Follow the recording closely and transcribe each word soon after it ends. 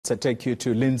To take you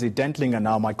to Lindsay Dentlinger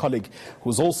now, my colleague,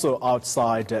 who's also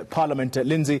outside Parliament.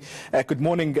 Lindsay, good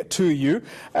morning to you.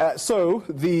 So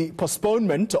the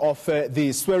postponement of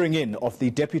the swearing-in of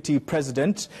the Deputy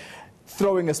President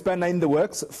throwing a spanner in the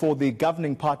works for the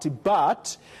governing party,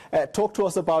 but talk to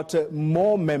us about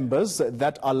more members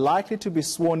that are likely to be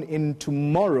sworn in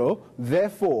tomorrow.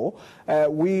 Therefore,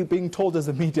 we're being told as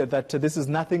the media that this is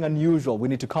nothing unusual. We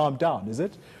need to calm down, is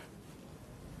it?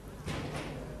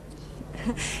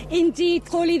 Indeed,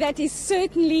 Kholi, that is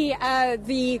certainly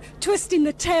the twist in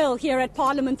the tail here at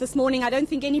Parliament this morning. I don't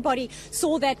think anybody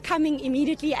saw that coming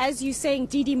immediately. As you're saying,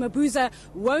 Mabuza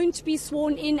won't be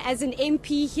sworn in as an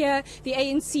MP here. The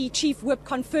ANC Chief Whip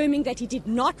confirming that he did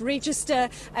not register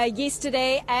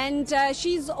yesterday. And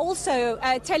she's also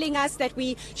telling us that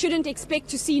we shouldn't expect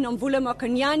to see Nomvula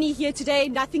Mokonyane here today.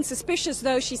 Nothing suspicious,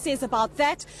 though, she says about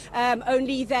that.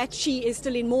 Only that she is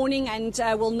still in mourning and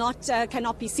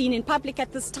cannot be seen in public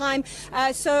at this time.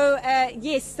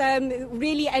 Yes,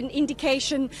 really an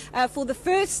indication for the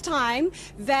first time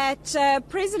that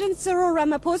President Cyril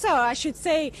Ramaphosa, or I should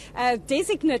say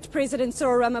designate President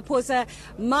Cyril Ramaphosa,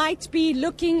 might be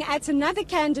looking at another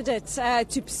candidate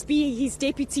to be his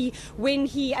deputy when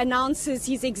he announces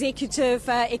his executive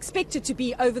expected to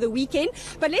be over the weekend.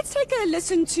 But let's take a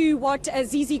listen to what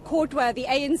Zizi Kodwa, the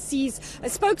ANC's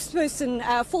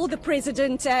spokesperson for the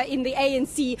president in the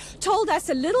ANC, told us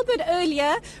a little bit earlier,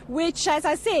 which, as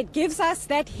I said, gives us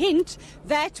that hint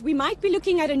that we might be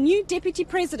looking at a new deputy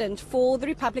president for the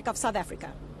Republic of South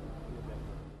Africa.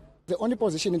 The only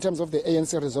position in terms of the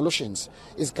ANC resolutions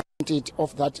is guaranteed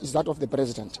of that is that of the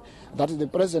president. That the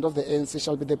president of the ANC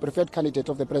shall be the preferred candidate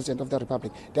of the president of the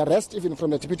Republic. The rest, even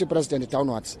from the deputy president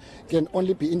downwards, can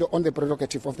only be on the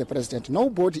prerogative of the president.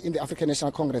 Nobody in the African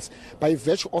National Congress, by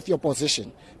virtue of your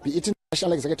position, be it in the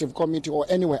National Executive Committee or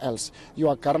anywhere else, you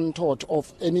are guarantor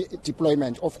of any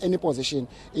deployment of any position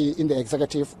in the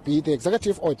executive, be it the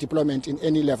executive or deployment in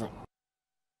any level.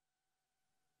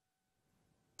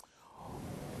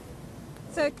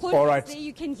 So, Claudia, there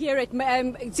you can hear it.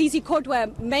 Zizi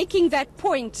Kodwa making that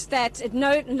point that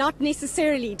not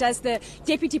necessarily does the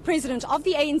Deputy President of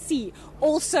the ANC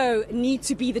also need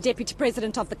to be the Deputy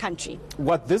President of the country.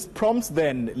 What this prompts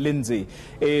then, Lindsay,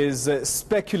 is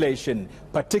speculation,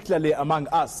 particularly among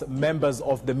us, members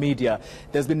of the media.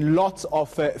 There's been lots of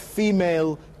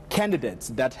female candidates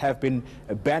that have been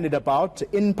bandied about,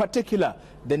 in particular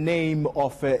the name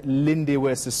of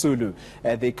Lindiwe Sisulu,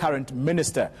 the current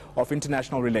Minister of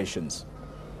International Relations.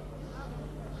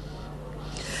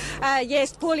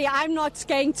 Yes, Paulie, I'm not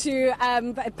going to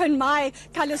pin my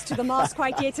colours to the mast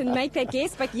quite yet and make that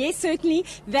guess, but yes, certainly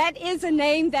that is a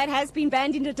name that has been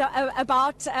bandied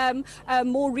about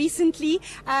more recently.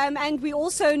 And we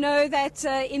also know that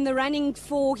in the running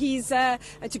for his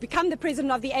to become the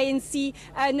president of the ANC,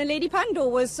 Naledi Pandor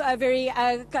was very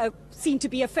seen to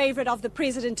be a favourite of the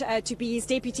president to be his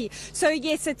deputy. So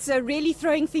yes, it's really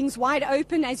throwing things wide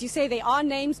open. As you say, there are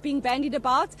names being bandied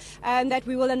about that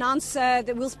we will announce,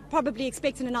 that we'll probably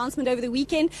expect an announcement over the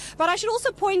weekend. But I should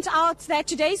also point out that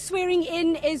today's swearing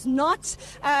in is not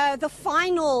the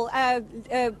final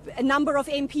number of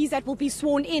MPs that will be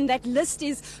sworn in. That list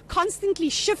is constantly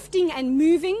shifting and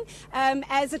moving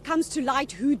as it comes to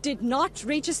light who did not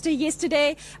register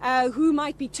yesterday, who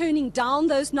might be turning down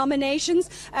those nominations.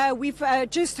 We've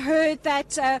just heard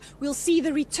that we'll see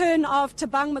the return of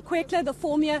Thabang Makwetla, the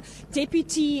former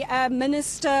Deputy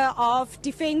Minister of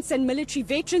Defence and Military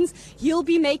Veterans. He'll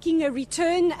be making a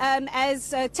return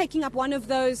as taking up one of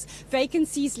those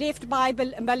vacancies left by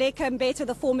Baleka Mbete,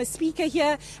 the former Speaker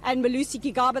here, and Malusi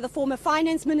Gigaba, the former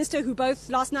Finance Minister, who both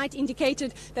last night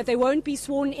indicated that they won't be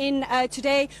sworn in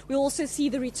today. We'll also see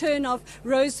the return of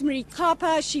Rosemary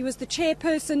Kapa. She was the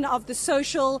chairperson of the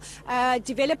Social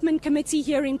Development Committee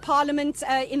here in Parliament,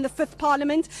 in the 5th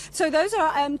Parliament. So those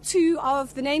are two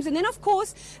of the names. And then, of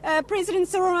course, President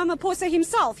Cyril Ramaphosa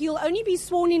himself. He'll only be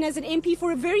sworn in as an MP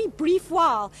for a very brief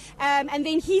while. And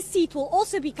then his seat will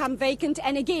also become vacant.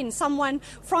 And again, someone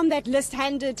from that list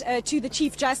handed to the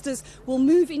Chief Justice will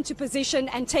move into position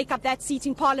and take up that seat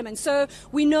in Parliament. So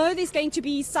we know there's going to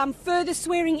be some further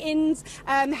swearing-ins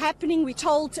happening, we're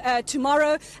told,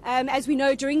 tomorrow. As we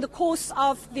know, during the course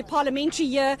of the parliamentary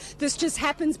year, this just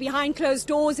happens behind closed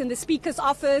doors in the Speaker's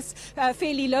office,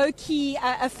 fairly low-key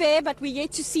affair, but we're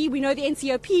yet to see. We know the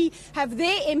NCOP have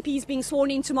their MPs being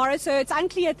sworn in tomorrow, so it's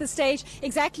unclear at this stage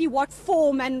exactly what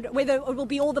form and whether it will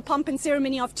be all the pomp and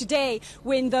ceremony of today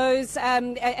when those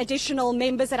additional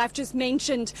members that I've just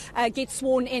mentioned get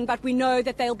sworn in, but we know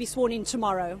that they'll be sworn in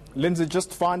tomorrow. Lindsay,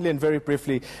 just finally and very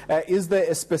briefly, is there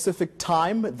a specific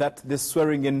time that this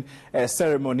swearing-in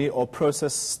ceremony or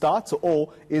process starts,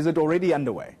 or is it already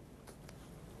underway?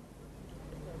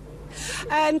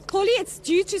 Clearly, it's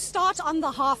due to start on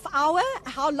the half hour.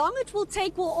 How long it will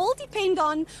take will all depend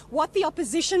on what the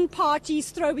opposition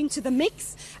parties throw into the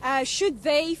mix. Should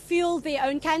they field their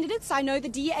own candidates? I know the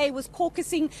DA was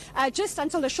caucusing just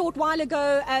until a short while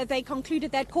ago. They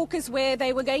concluded that caucus where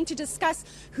they were going to discuss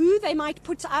who they might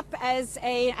put up as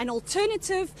an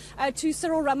alternative to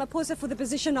Cyril Ramaphosa for the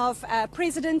position of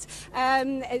president.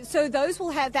 So those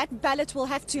will have, that ballot will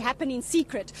have to happen in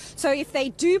secret. So if they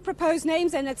do propose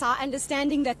names, and it's our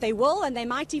understanding that they will, and they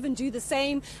might even do the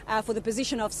same for the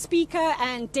position of Speaker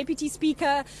and Deputy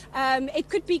Speaker. It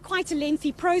could be quite a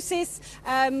lengthy process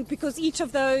because each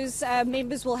of those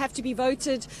members will have to be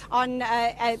voted on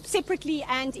separately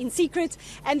and in secret.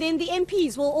 And then the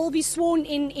MPs will all be sworn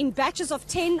in batches of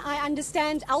 10, I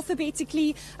understand,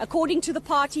 alphabetically, according to the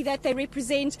party that they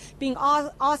represent, being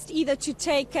asked either to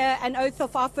take an oath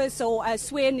of office or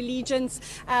swear an allegiance.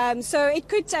 So it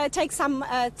could take some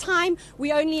time.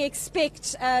 We only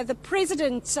expect the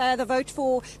president, the vote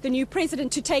for the new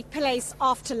president, to take place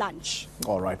after lunch.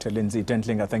 All right, Lindsay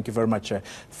Dentlinger, thank you very much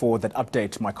for that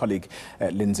update. My colleague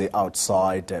Lindsay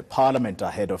outside Parliament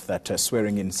ahead of that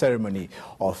swearing-in ceremony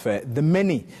of the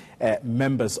many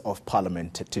members of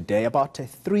Parliament today, about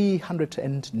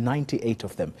 398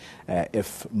 of them,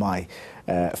 if my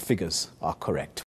figures are correct.